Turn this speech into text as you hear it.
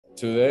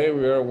today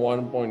we are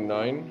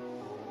 1.9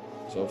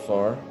 so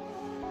far.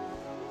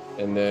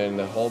 And then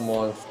the whole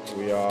month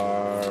we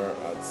are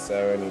at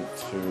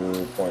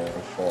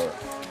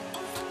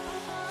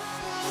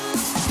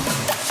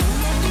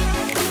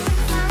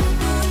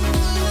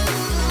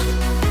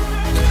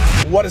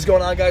 72.4. What is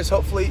going on, guys?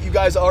 Hopefully you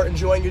guys are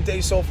enjoying your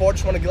day so far.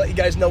 Just want to let you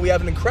guys know we have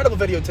an incredible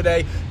video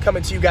today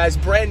coming to you guys,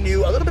 brand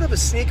new, a little bit of a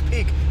sneak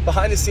peek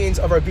behind the scenes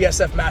of our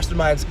BSF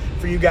masterminds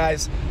for you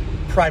guys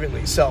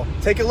privately. So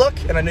take a look,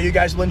 and I know you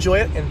guys will enjoy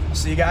it, and I'll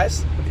see you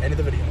guys at the end of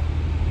the video.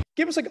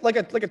 Give us like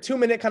a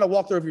 2-minute kind of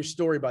walkthrough of your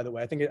story, by the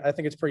way. I think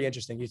it's pretty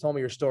interesting. You told me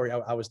your story.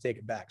 I was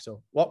taken back.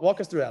 So walk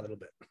us through that a little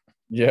bit.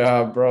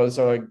 Yeah, bro.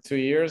 So like 2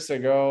 years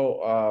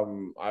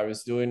ago, I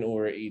was doing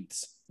Uber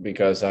Eats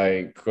because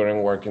I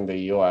couldn't work in the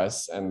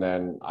US. And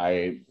then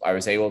I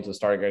was able to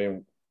start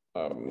getting,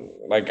 I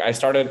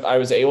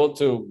was able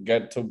to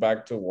get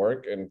back to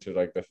work into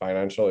like the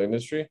financial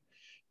industry.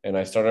 And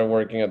I started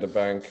working at the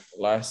bank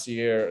last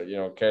year. You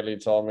know, Kelly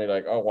told me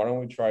like, oh, why don't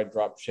we try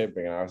drop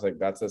shipping? And I was like,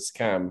 that's a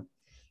scam.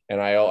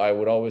 And I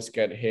would always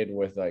get hit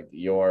with like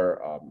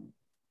your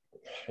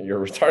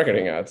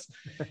retargeting ads.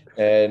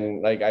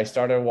 And like, I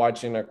started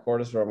watching a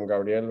course from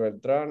Gabriel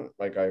Beltran.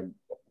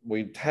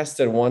 We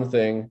tested one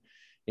thing.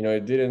 You know,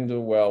 it didn't do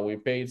well. We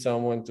paid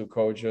someone to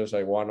coach us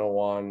like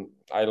 101.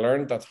 I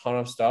learned a ton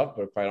of stuff,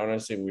 but quite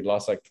honestly, we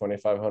lost like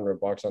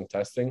 $2,500 on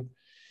testing.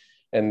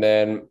 And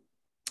then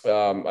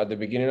at the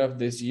beginning of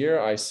this year,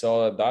 I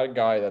saw that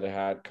guy that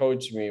had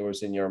coached me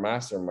was in your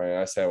mastermind.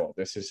 I said, well,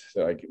 this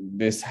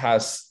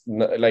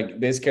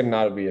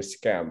cannot be a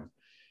scam.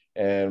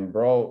 And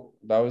bro,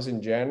 that was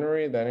in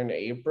January. Then in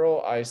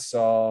April, I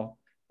saw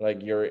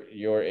like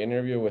your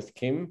interview with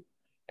Kim,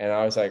 and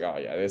I was like, oh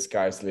yeah, this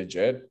guy's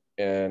legit.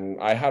 And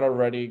I had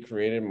already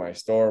created my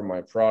store,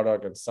 my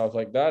product and stuff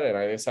like that. And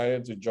I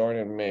decided to join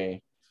in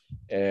May.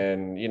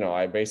 And, you know,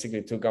 I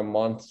basically took a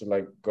month to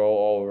like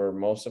go over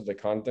most of the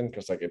content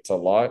because like it's a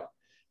lot.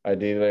 I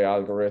did the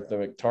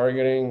algorithmic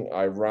targeting.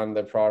 I ran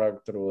the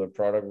product through the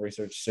product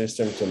research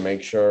system to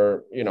make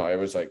sure, you know, it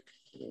was like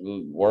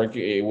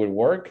it would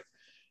work.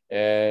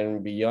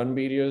 And beyond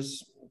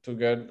videos to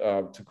get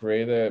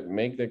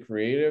make the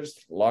creatives,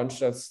 launch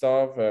that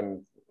stuff.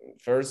 And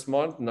first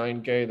month,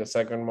 9K, the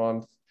second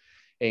month,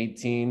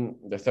 18,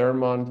 the third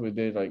month we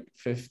did like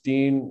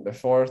 15, the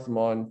fourth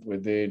month we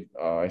did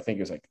I think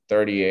it was like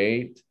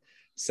 38,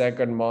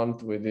 second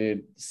month we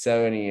did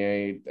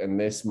 78, and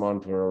this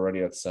month we're already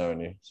at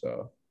 70.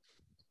 So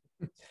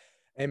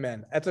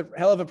amen. That's a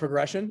hell of a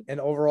progression. And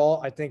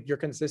overall, I think your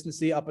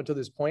consistency up until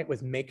this point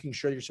with making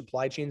sure your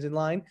supply chain's in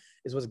line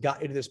is what's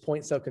got you to this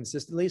point so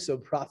consistently, so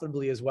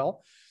profitably as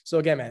well. So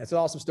again, man, it's an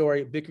awesome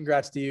story. Big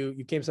congrats to you.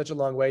 You came such a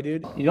long way,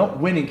 dude. You don't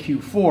win in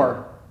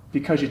Q4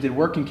 because you did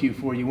work in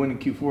Q4, you win in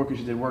Q4 because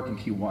you did work in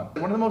Q1.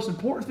 One of the most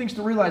important things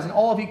to realize in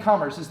all of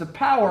e-commerce is the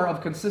power of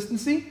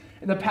consistency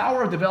and the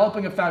power of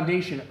developing a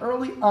foundation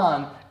early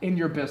on in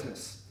your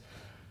business.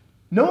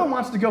 No one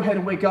wants to go ahead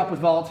and wake up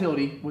with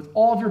volatility with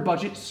all of your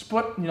budget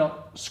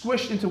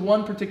squished into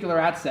one particular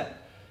ad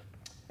set.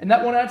 And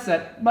that one ad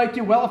set might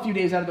do well a few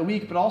days out of the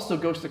week, but also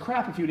goes to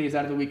crap a few days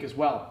out of the week as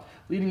well,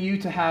 leading you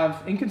to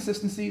have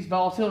inconsistencies,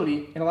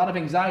 volatility, and a lot of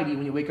anxiety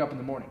when you wake up in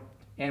the morning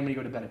and when you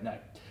go to bed at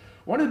night.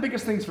 One of the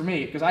biggest things for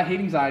me, because I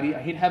hate anxiety,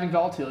 I hate having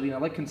volatility, and I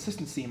like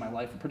consistency in my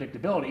life and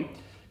predictability,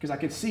 because I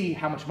can see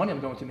how much money I'm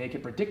going to make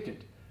and predict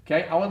it.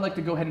 Okay, I would like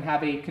to go ahead and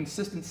have a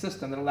consistent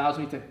system that allows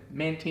me to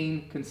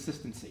maintain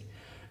consistency.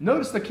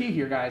 Notice the key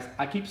here, guys.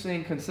 I keep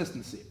saying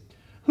consistency.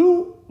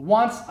 Who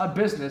wants a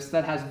business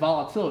that has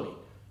volatility?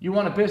 You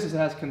want a business that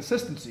has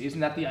consistency. Isn't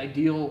that the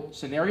ideal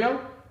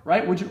scenario,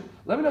 right?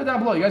 Let me know down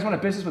below. You guys want a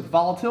business with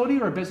volatility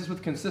or a business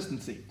with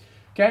consistency?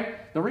 Okay,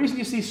 the reason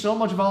you see so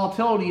much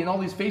volatility in all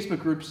these Facebook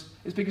groups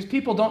is because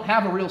people don't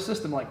have a real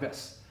system like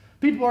this.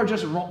 People are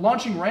just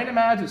launching random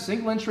ads with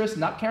single interest,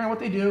 not caring what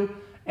they do,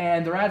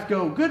 and their ads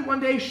go good one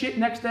day, shit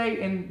next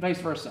day, and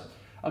vice versa.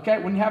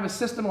 Okay, when you have a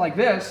system like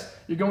this,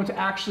 you're going to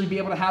actually be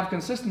able to have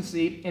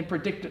consistency and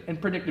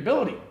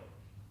predictability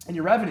in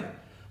your revenue,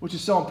 which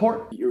is so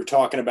important. You were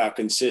talking about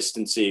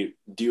consistency.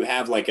 Do you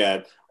have like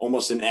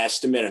almost an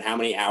estimate on how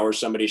many hours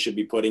somebody should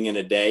be putting in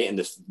a day in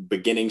the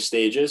beginning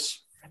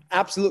stages?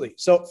 Absolutely.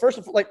 So first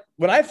of all, like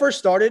when I first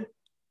started,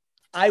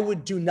 I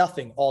would do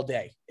nothing all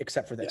day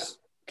except for this.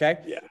 Yeah.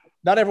 Okay. Yeah.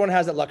 Not everyone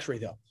has that luxury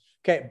though.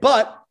 Okay.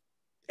 But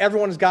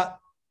everyone's got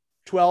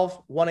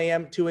 12, 1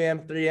 a.m., 2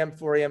 a.m., 3 a.m.,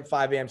 4 a.m.,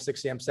 5 a.m.,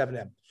 6 a.m., 7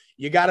 a.m.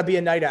 You got to be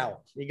a night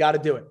owl. You got to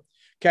do it.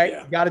 Okay.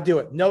 Yeah. You got to do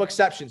it. No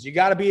exceptions. You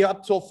got to be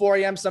up till 4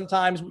 a.m.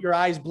 sometimes with your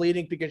eyes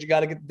bleeding because you got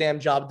to get the damn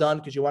job done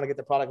because you want to get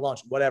the product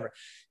launched, whatever.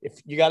 If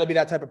you got to be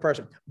that type of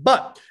person,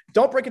 but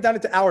don't break it down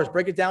into hours,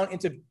 break it down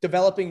into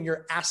developing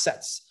your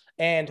assets.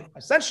 And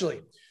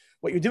essentially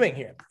what you're doing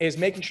here is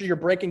making sure you're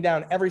breaking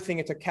down everything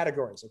into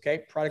categories.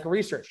 Okay. Product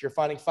research. You're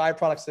finding 5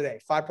 products today,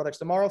 5 products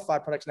tomorrow,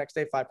 5 products next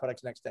day, 5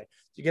 products next day.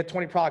 So you get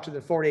 20 products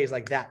within 4 days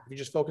like that. If you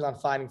just focus on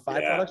finding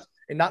 5 products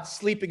and not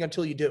sleeping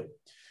until you do.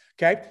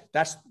 Okay.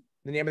 That's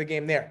the name of the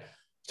game there.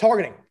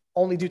 Targeting.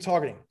 Only do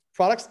targeting.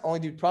 Products, only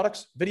do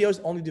products.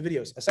 Videos, only do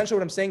videos. Essentially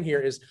what I'm saying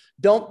here is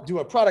don't do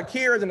a product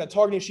here, then a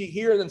targeting sheet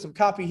here, then some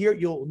copy here.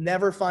 You'll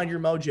never find your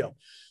mojo.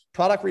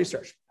 Product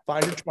research,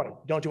 find your 20.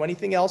 Don't do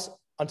anything else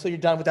until you're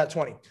done with that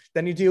 20.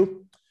 Then you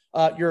do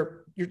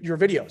your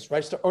videos,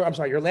 right? So, or I'm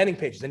sorry, your landing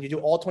pages. Then you do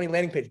all 20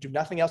 landing pages. Do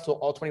nothing else till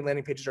all 20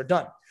 landing pages are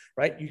done,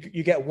 right?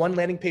 You get one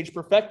landing page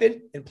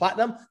perfected in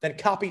platinum, then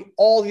copy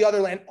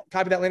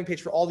that landing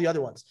page for all the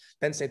other ones.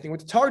 Then same thing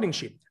with the targeting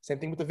sheet, same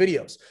thing with the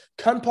videos.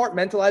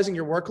 Compartmentalizing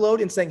your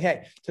workload and saying,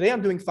 hey, today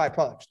I'm doing 5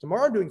 products.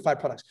 Tomorrow I'm doing 5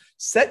 products.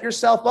 Set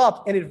yourself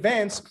up in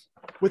advance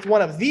with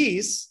one of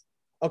these,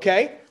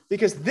 okay?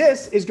 Because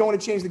this is going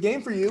to change the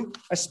game for you,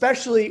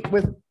 especially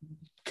with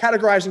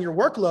categorizing your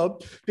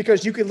workload,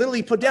 because you can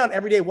literally put down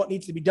every day what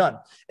needs to be done.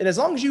 And as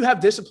long as you have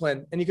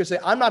discipline and you can say,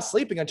 I'm not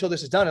sleeping until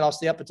this is done and I'll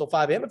stay up until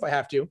 5 a.m. if I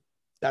have to,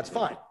 that's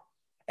fine.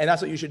 And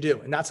that's what you should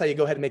do. And that's how you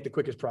go ahead and make the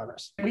quickest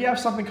progress. We have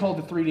something called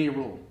the 3-day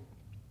rule.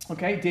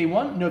 Okay, day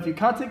 1, no view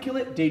content, kill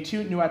it. Day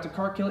 2, no add to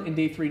cart, kill it. And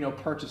day 3, no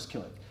purchase,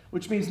 kill it.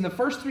 Which means in the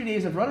first 3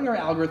 days of running our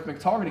algorithmic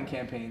targeting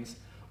campaigns,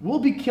 we'll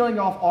be killing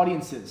off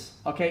audiences,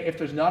 okay, if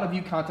there's not a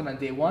view content on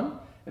day 1,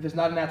 if there's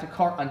not an add to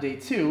cart on day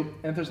 2,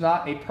 and if there's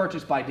not a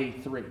purchase by day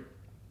 3.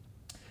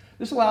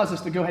 This allows us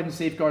to go ahead and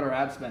safeguard our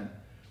ad spend.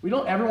 We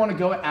don't ever want to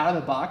go out of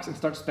the box and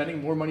start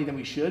spending more money than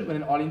we should when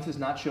an audience is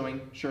not showing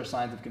sure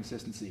signs of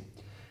consistency.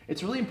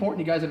 It's really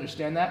important you guys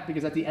understand that,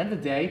 because at the end of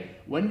the day,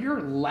 when you're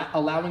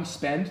allowing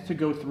spend to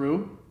go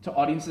through to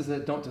audiences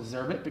that don't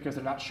deserve it because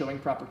they're not showing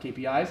proper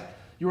KPIs,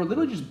 you are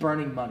literally just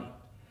burning money.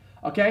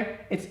 Okay?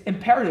 It's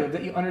imperative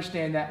that you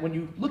understand that when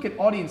you look at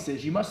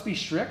audiences, you must be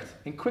strict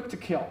and quick to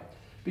kill.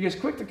 Because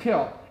quick to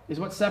kill is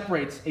what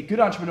separates a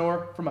good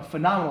entrepreneur from a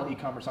phenomenal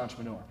e-commerce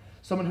entrepreneur.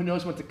 Someone who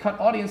knows when to cut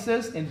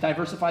audiences and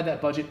diversify that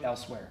budget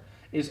elsewhere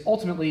is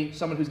ultimately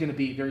someone who's going to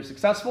be very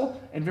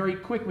successful and very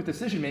quick with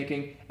decision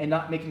making and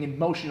not making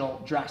emotional,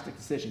 drastic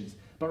decisions,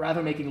 but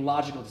rather making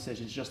logical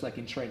decisions, just like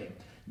in trading.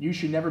 You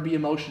should never be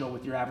emotional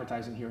with your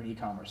advertising here in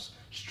e-commerce.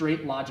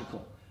 Straight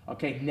logical,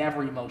 okay?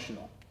 Never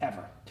emotional,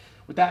 ever.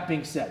 With that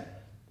being said,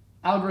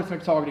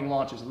 algorithmic targeting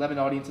launches 11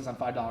 audiences on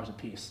 $5 a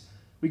piece.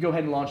 We go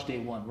ahead and launch day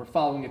 1. We're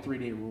following a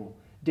 3-day rule.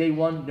 Day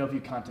 1, no view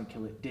content,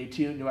 kill it. Day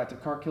 2, no add to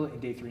cart, kill it.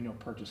 And day 3, no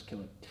purchase,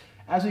 kill it.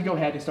 As we go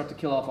ahead and start to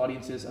kill off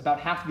audiences, about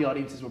half of the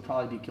audiences will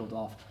probably be killed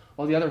off,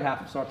 while the other half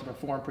will start to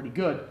perform pretty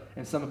good,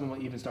 and some of them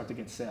will even start to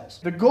get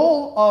sales. The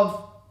goal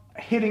of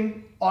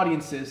hitting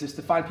audiences is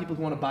to find people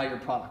who want to buy your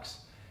products.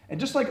 And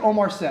just like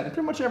Omar said, and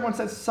pretty much everyone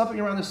says something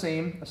around the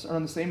same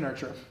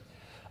nurture,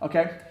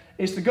 okay,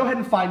 is to go ahead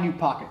and find new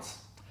pockets.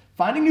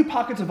 Finding new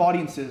pockets of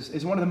audiences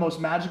is one of the most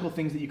magical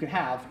things that you can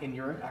have in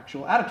your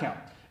actual ad account.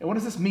 And what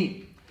does this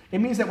mean? It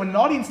means that when an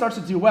audience starts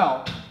to do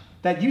well,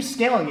 that you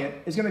scaling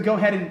it is going to go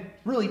ahead and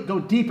really go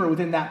deeper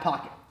within that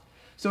pocket.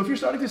 So if you're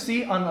starting to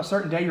see on a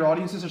certain day your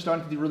audiences are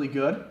starting to do really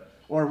good,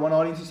 or one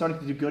audience is starting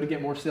to do good and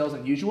get more sales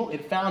than usual,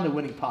 it found a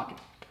winning pocket.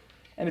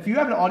 And if you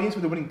have an audience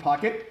with a winning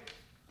pocket,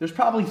 there's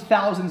probably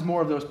thousands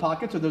more of those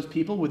pockets or those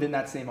people within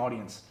that same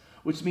audience,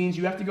 which means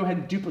you have to go ahead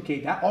and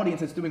duplicate that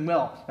audience that's doing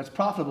well, that's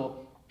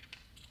profitable,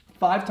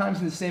 5 times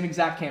in the same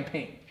exact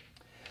campaign.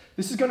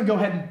 This is going to go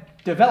ahead and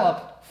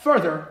develop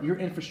further your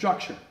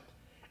infrastructure.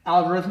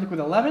 Algorithmic with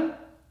 11,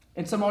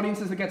 and some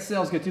audiences that get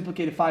sales get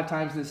duplicated 5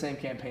 times in the same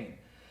campaign.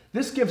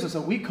 This gives us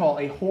what we call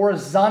a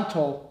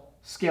horizontal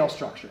scale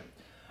structure,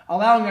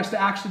 allowing us to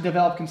actually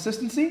develop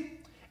consistency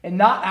and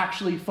not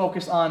actually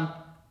focus on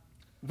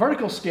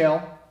vertical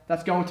scale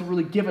that's going to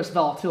really give us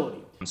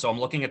volatility. So I'm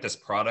looking at this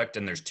product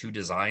and there's 2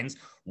 designs.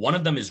 One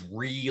of them is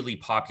really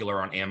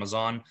popular on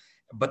Amazon,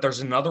 but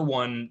there's another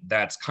one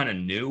that's kind of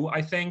new,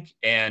 I think,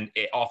 and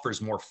it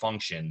offers more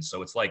functions.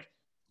 So it's like,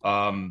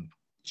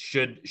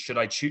 should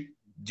I choose?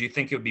 Do you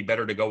think it would be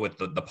better to go with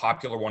the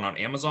popular one on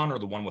Amazon or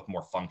the one with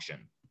more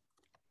function?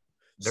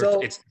 It's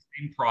the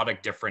same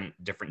product,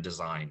 different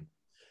design.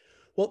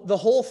 Well, the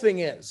whole thing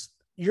is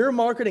your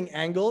marketing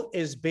angle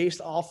is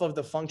based off of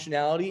the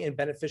functionality and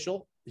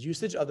beneficial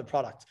usage of the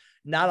product,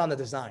 not on the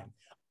design.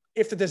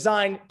 If the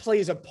design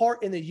plays a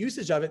part in the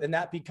usage of it, then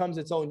that becomes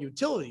its own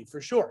utility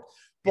for sure.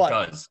 But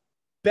it does.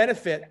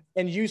 Benefit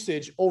and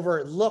usage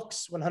over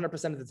looks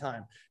 100% of the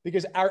time,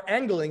 because our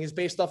angling is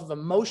based off of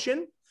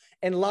emotion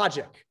and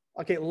logic.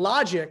 Okay,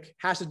 logic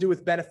has to do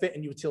with benefit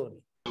and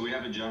utility. So we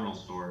have a general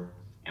store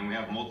and we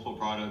have multiple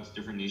products,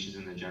 different niches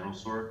in the general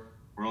store.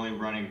 We're only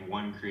running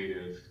one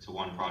creative to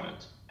one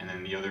product, and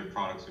then the other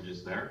products are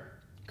just there.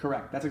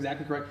 Correct. That's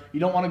exactly correct. You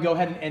don't want to go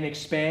ahead and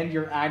expand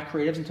your ad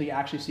creatives until you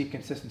actually see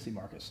consistency,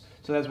 Marcus.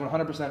 So that's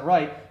 100%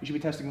 right. You should be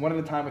testing one at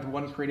a time with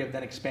one creative,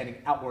 then expanding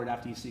outward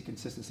after you see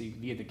consistency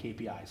via the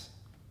KPIs.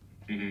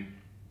 Mm-hmm.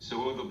 So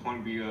what would the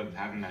point be of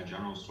having that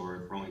general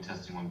store if we're only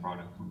testing one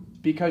product?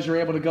 Because you're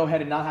able to go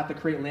ahead and not have to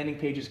create landing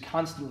pages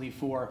constantly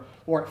or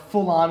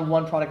full-on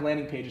one product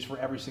landing pages for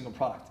every single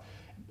product.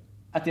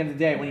 At the end of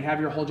the day, when you have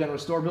your whole general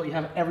store built, you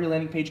have every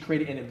landing page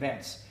created in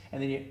advance.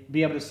 And then you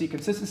be able to see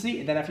consistency,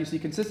 and then after you see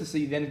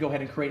consistency, then go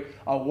ahead and create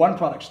a one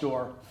product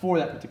store for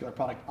that particular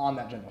product on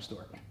that general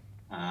store.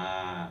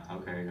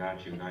 Okay,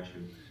 got you.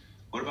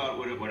 What about,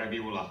 would I be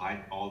able to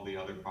hide all the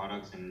other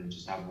products and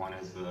just have one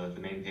as the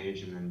main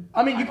page and then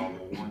I mean, hide all the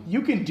other ones?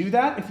 you can do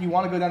that if you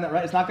want to go down that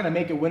route. It's not going to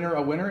make a winner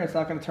a winner. It's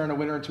not going to turn a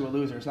winner into a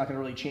loser. It's not going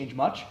to really change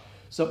much.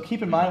 So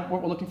keep in mind,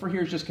 what we're looking for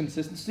here is just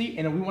consistency,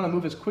 and we want to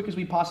move as quick as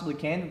we possibly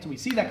can until we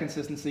see that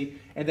consistency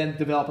and then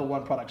develop a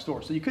one product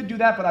store. So you could do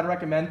that, but I'd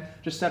recommend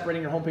just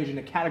separating your homepage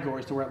into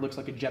categories to where it looks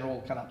like a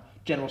general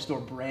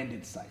store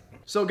branded site.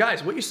 So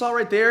guys, what you saw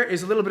right there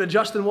is a little bit of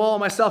Justin Woll and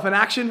myself in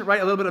action,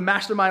 right? A little bit of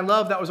Mastermind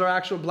love. That was our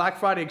actual Black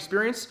Friday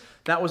experience.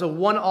 That was a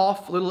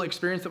one-off little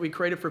experience that we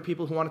created for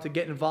people who wanted to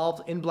get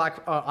involved in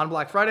on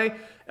Black Friday.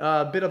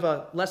 A bit of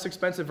a less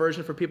expensive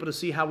version for people to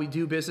see how we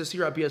do business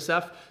here at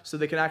BSF, so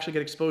they can actually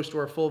get exposed to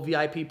our full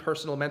VIP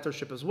personal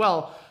mentorship as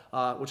well,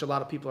 which a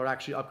lot of people are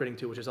actually upgrading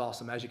to, which is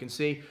awesome. As you can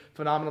see,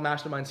 phenomenal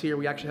masterminds here.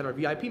 We actually had our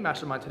VIP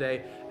mastermind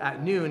today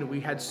at noon.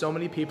 We had so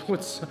many people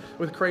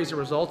with crazy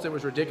results. It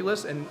was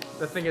ridiculous. And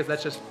the thing is,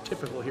 that's just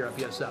typical here at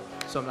BSF.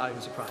 So I'm not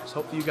even surprised.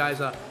 Hopefully you guys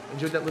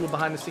enjoyed that little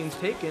behind the scenes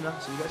take, and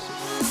see you guys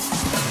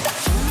soon.